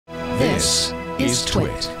This is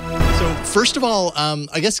TWiT. So first of all,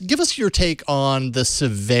 I guess give us your take on the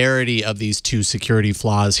severity of these two security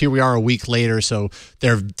flaws. Here we are a week later, so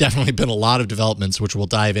there have definitely been a lot of developments, which we'll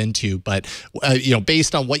dive into. But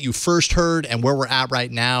based on what you first heard and where we're at right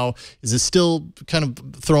now, is this still kind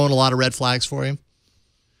of throwing a lot of red flags for you?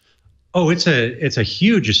 Oh, it's a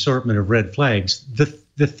huge assortment of red flags.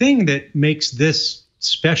 The thing that makes this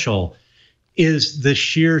special is the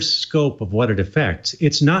sheer scope of what it affects.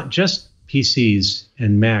 It's not just PCs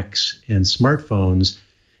and Macs and smartphones.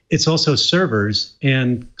 It's also servers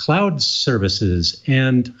and cloud services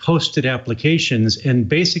and hosted applications, and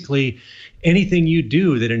basically anything you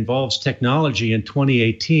do that involves technology in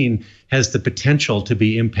 2018 has the potential to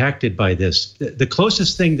be impacted by this. The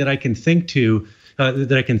closest thing that I can think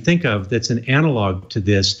of that's an analog to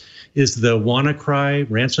this is the WannaCry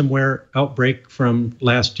ransomware outbreak from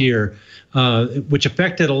last year, which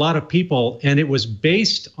affected a lot of people. And it was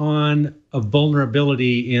based on a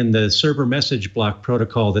vulnerability in the server message block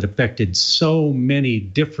protocol that affected so many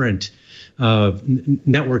different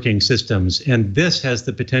networking systems. And this has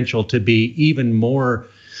the potential to be even more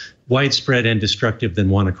widespread and destructive than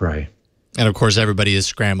WannaCry. And of course, everybody is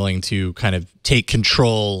scrambling to kind of take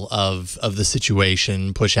control of the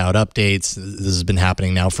situation, push out updates. This has been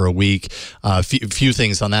happening now for a week. A few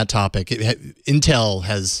things on that topic. Intel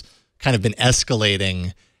has kind of been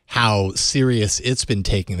escalating how serious it's been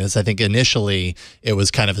taking this. I think initially it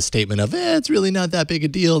was kind of a statement of, it's really not that big a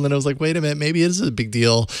deal. And then I was like, wait a minute, maybe it is a big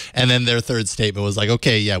deal. And then their third statement was like,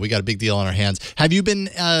 okay, yeah, we got a big deal on our hands. Have you been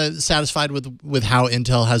satisfied with how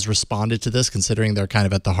Intel has responded to this, considering they're kind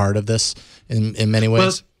of at the heart of this in many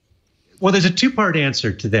ways? Well, there's a two-part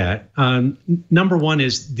answer to that. Number one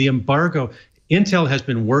is the embargo. Intel has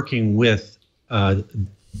been working with a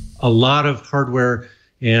lot of hardware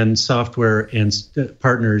and software and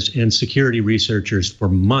partners and security researchers for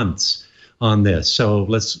months on this. So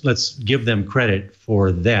let's give them credit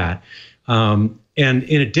for that. And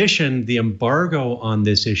in addition, the embargo on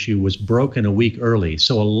this issue was broken a week early.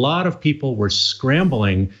 So a lot of people were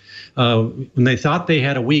scrambling when they thought they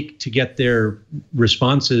had a week to get their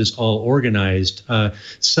responses all organized.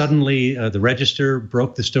 Suddenly, the Register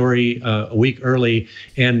broke the story a week early,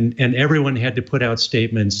 and everyone had to put out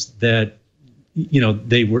statements that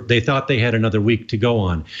they thought they had another week to go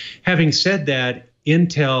on. Having said that,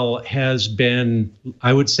 Intel has been,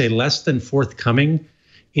 I would say, less than forthcoming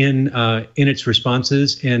in its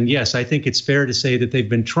responses. And yes, I think it's fair to say that they've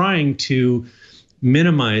been trying to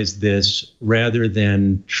minimize this rather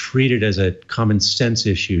than treat it as a common sense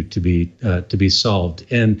issue to be solved.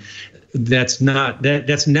 And that's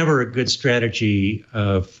never a good strategy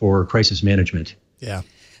for crisis management. Yeah.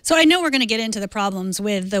 So I know we're going to get into the problems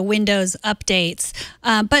with the Windows updates,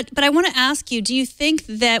 but I want to ask you, do you think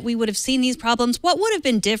that we would have seen these problems? What would have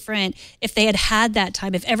been different if they had that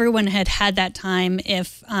time, if everyone had that time,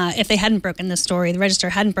 if they hadn't broken the story, the Register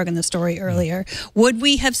hadn't broken the story earlier? Would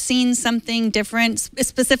we have seen something different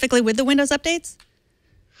specifically with the Windows updates?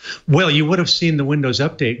 Well, you would have seen the Windows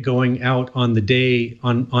update going out on the day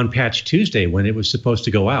on Patch Tuesday when it was supposed to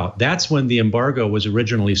go out. That's when the embargo was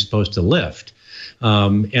originally supposed to lift.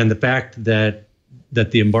 And the fact that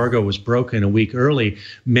the embargo was broken a week early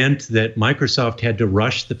meant that Microsoft had to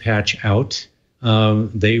rush the patch out.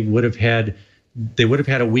 They would have had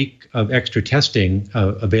a week of extra testing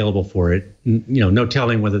available for it. No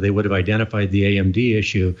telling whether they would have identified the AMD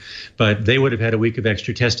issue, but they would have had a week of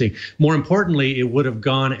extra testing. More importantly, it would have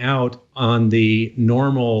gone out on the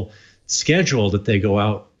normal schedule that they go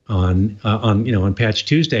out on Patch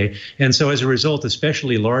Tuesday. And so as a result,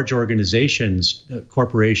 especially large organizations,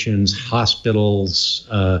 corporations, hospitals,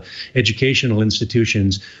 educational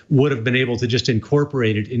institutions would have been able to just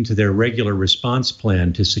incorporate it into their regular response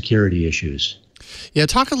plan to security issues. Yeah,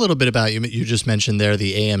 talk a little bit about, you just mentioned there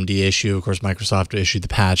the AMD issue. Of course, Microsoft issued the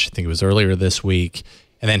patch, I think it was earlier this week,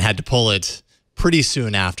 and then had to pull it pretty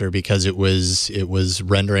soon after because it was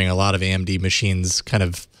rendering a lot of AMD machines kind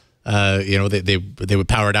of they would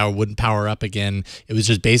power down, wouldn't power up again. It was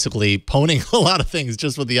just basically pwning a lot of things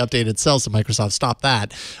just with the update itself. So Microsoft stopped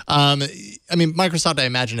that. I mean, Microsoft, I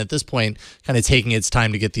imagine at this point, kind of taking its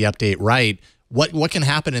time to get the update right. What can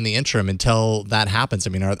happen in the interim until that happens?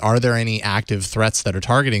 I mean, are there any active threats that are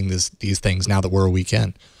targeting these things now that we're a week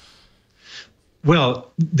in?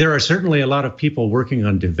 Well, there are certainly a lot of people working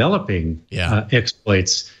on developing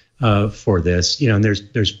exploits for this. And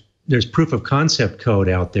there's proof of concept code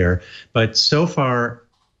out there, but so far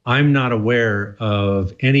I'm not aware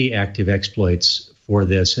of any active exploits for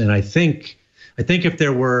this. And I think if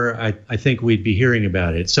there were, I think we'd be hearing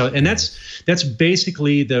about it. So, and that's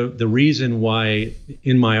basically the reason why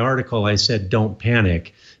in my article I said don't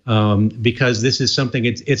panic, because this is something,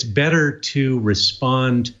 it's better to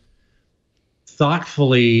respond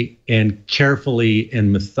thoughtfully and carefully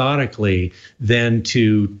and methodically than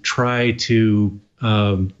to try to,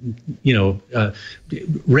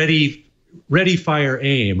 ready, fire,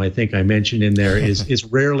 aim, I think I mentioned in there, is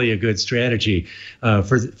rarely a good strategy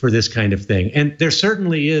for this kind of thing. And there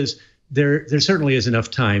certainly is enough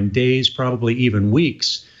time, days, probably even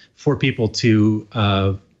weeks, for people to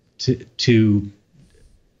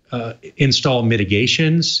install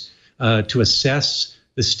mitigations, to assess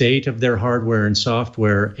the state of their hardware and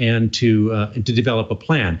software, and to develop a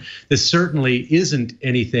plan. This certainly isn't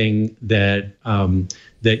anything that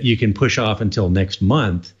you can push off until next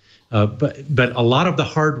month. But a lot of the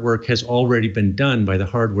hard work has already been done by the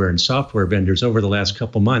hardware and software vendors over the last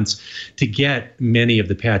couple months to get many of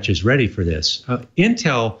the patches ready for this.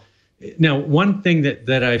 Intel. Now, one thing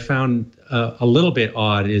that I found a little bit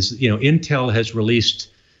odd is, Intel has released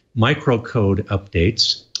microcode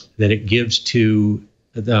updates that it gives to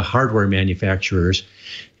the hardware manufacturers,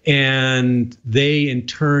 and they in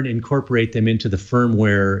turn incorporate them into the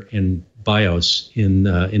firmware and BIOS in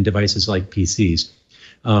devices like PCs.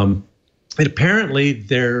 And apparently,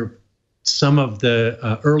 some of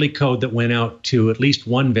the early code that went out to at least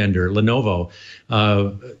one vendor, Lenovo,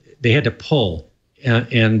 they had to pull,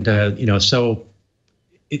 so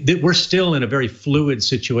we're still in a very fluid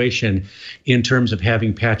situation in terms of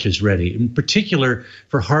having patches ready, in particular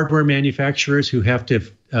for hardware manufacturers who have to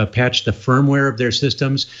patch the firmware of their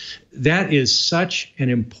systems. That is such an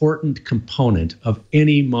important component of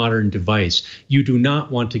any modern device. You do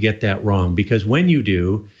not want to get that wrong, because when you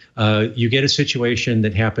do, you get a situation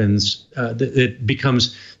that happens, that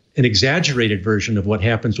becomes an exaggerated version of what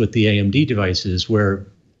happens with the AMD devices, where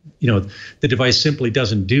the device simply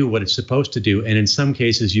doesn't do what it's supposed to do, and in some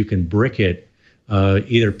cases you can brick it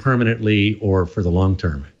either permanently or for the long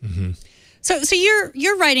term. Mm-hmm. So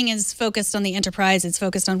your writing is focused on the enterprise. It's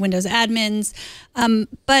focused on Windows admins,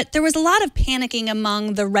 but there was a lot of panicking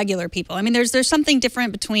among the regular people. I mean, there's something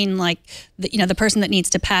different between the person that needs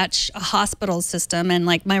to patch a hospital system and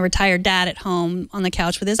like my retired dad at home on the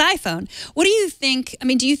couch with his iPhone. What do you think? I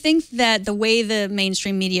mean, do you think that the way the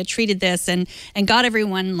mainstream media treated this and got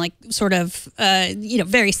everyone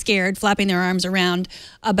very scared, flapping their arms around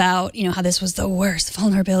about how this was the worst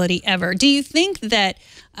vulnerability ever? Do you think that?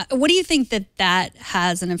 What do you think that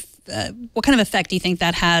has, what kind of effect do you think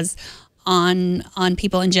that has on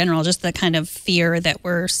people in general? Just the kind of fear that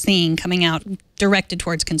we're seeing coming out directed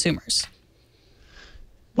towards consumers.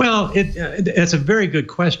 Well, it's a very good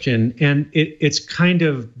question, and it's kind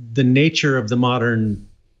of the nature of the modern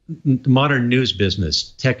news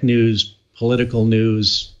business: tech news, political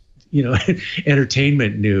news,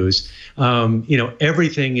 entertainment news.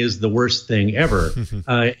 Everything is the worst thing ever,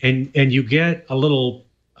 and you get a little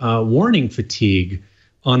warning fatigue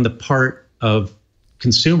on the part of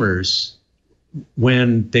consumers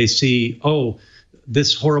when they see, oh,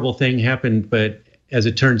 this horrible thing happened, but as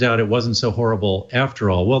it turns out, it wasn't so horrible after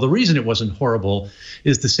all. Well, the reason it wasn't horrible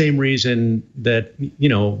is the same reason that,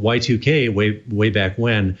 Y2K way back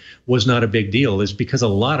when was not a big deal, is because a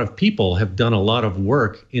lot of people have done a lot of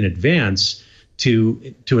work in advance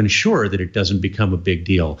to ensure that it doesn't become a big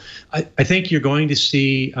deal. I think you're going to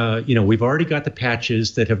see, we've already got the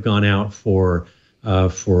patches that have gone out for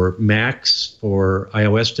Macs, for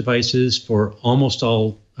iOS devices, for almost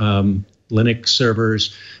all Linux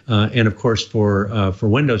servers, and of course for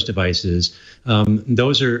Windows devices.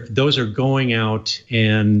 Those are going out,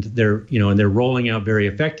 and they're rolling out very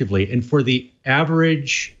effectively. And for the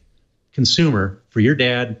average consumer, for your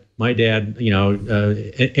dad, my dad,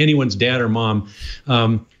 anyone's dad or mom,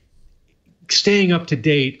 staying up to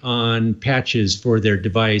date on patches for their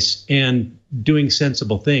device and doing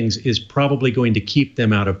sensible things is probably going to keep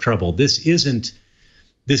them out of trouble. This isn't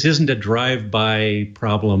a drive-by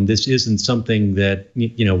problem. This isn't something that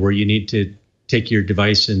where you need to take your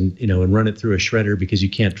device and run it through a shredder because you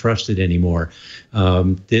can't trust it anymore.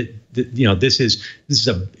 This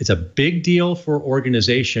is a big deal for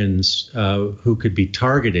organizations who could be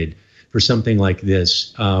targeted for something like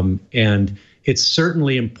this, and it's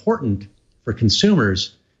certainly important for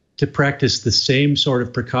consumers to practice the same sort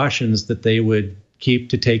of precautions that they would keep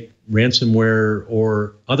to take ransomware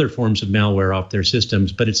or other forms of malware off their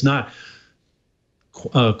systems, but it's not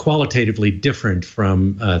qualitatively different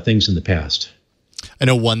from things in the past. I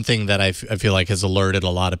know one thing that I feel like has alerted a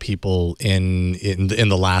lot of people in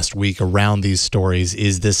the last week around these stories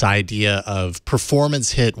is this idea of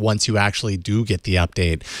performance hit once you actually do get the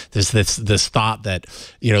update. There's this thought that,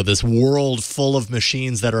 you know, this world full of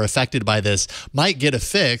machines that are affected by this might get a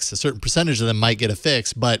fix. A certain percentage of them might get a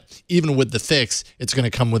fix, but even with the fix, it's going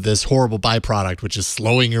to come with this horrible byproduct, which is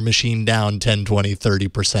slowing your machine down 10, 20,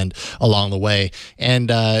 30% along the way. And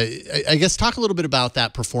I guess talk a little bit about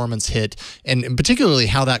that performance hit, and particularly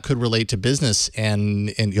how that could relate to business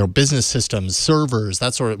and you know, business systems, servers,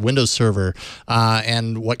 that sort of Windows Server,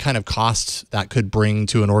 and what kind of cost that could bring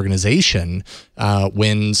to an organization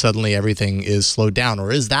when suddenly everything is slowed down. Or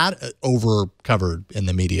is that over covered in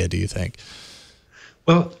the media, do you think?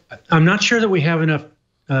 Well, I'm not sure that we have enough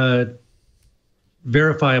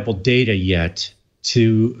verifiable data yet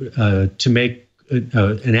to make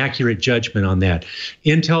an accurate judgment on that.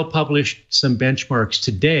 Intel published some benchmarks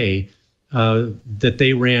today that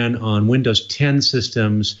they ran on Windows 10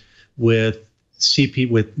 systems with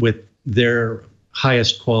with their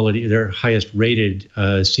highest quality, their highest rated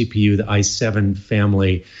CPU, the i7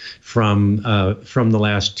 family from the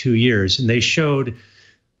last 2 years, and they showed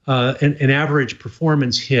an average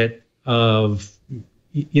performance hit of,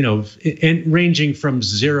 you know, ranging from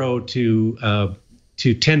 0 to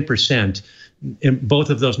 10%. And both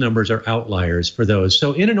of those numbers are outliers for those.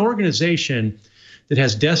 So in an organization that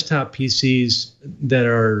has desktop PCs that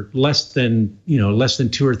are less than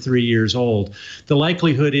 2 or 3 years old, the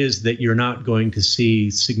likelihood is that you're not going to see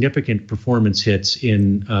significant performance hits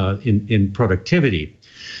in productivity.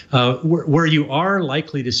 Where you are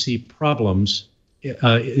likely to see problems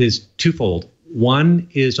is twofold. One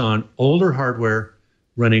is on older hardware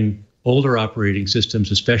running older operating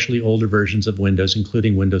systems, especially older versions of Windows,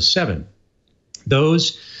 including Windows 7.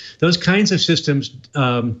 Those kinds of systems,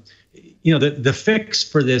 you know, the fix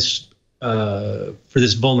for this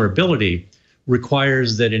vulnerability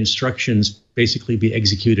requires that instructions basically be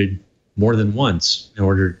executed more than once in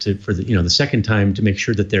order for the second time to make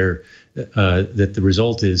sure that that the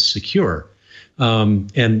result is secure.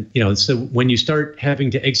 And you know, so when you start having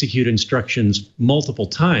to execute instructions multiple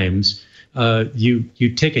times, you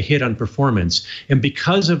take a hit on performance. And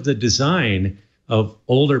because of the design of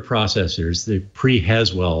older processors, the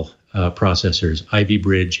pre-Haswell processors, Ivy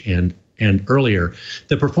Bridge and earlier,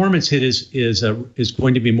 the performance hit is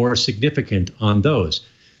going to be more significant on those.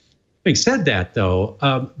 Having said that,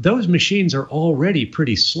 though, those machines are already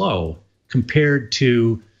pretty slow compared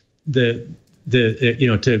to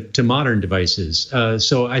to modern devices.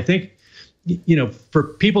 So I think, you know, for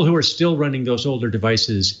people who are still running those older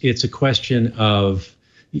devices, it's a question of,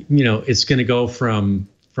 you know, it's going to go from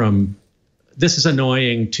this is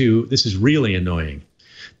annoying to this is really annoying.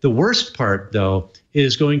 The worst part, though,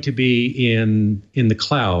 is going to be in the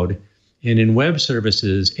cloud and in web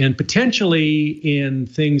services, and potentially in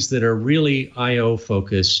things that are really I/O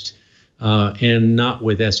focused and not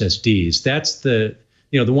with SSDs. That's the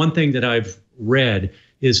one thing that I've read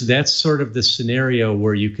is that's sort of the scenario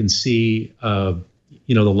where you can see the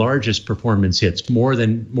largest performance hits, more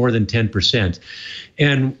than 10%.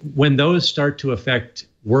 And when those start to affect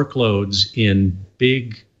workloads in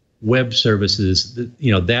big web services,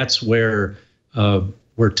 that's where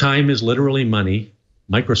time is literally money.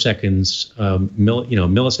 Microseconds,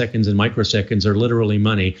 milliseconds and microseconds are literally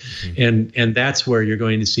money. Mm-hmm. And that's where you're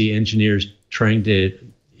going to see engineers trying to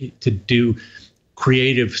do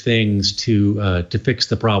creative things to fix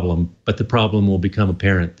the problem, but the problem will become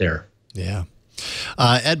apparent there. Yeah.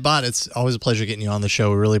 Ed Bott, it's always a pleasure getting you on the show.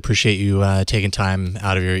 We really appreciate you taking time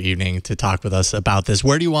out of your evening to talk with us about this.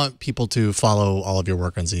 Where do you want people to follow all of your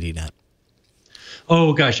work on ZDNet?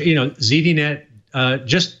 Oh, gosh, ZDNet,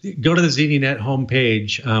 just go to the ZDNet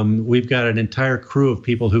homepage. We've got an entire crew of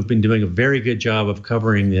people who've been doing a very good job of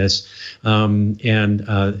covering this.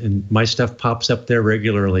 And my stuff pops up there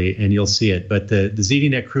regularly, and you'll see it. But the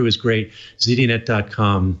ZDNet crew is great.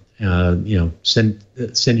 ZDNet.com.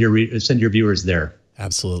 Send your viewers there.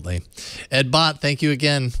 Absolutely. Ed Bott, thank you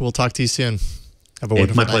again. We'll talk to you soon. Have a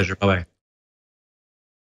wonderful night. My pleasure. Bye-bye.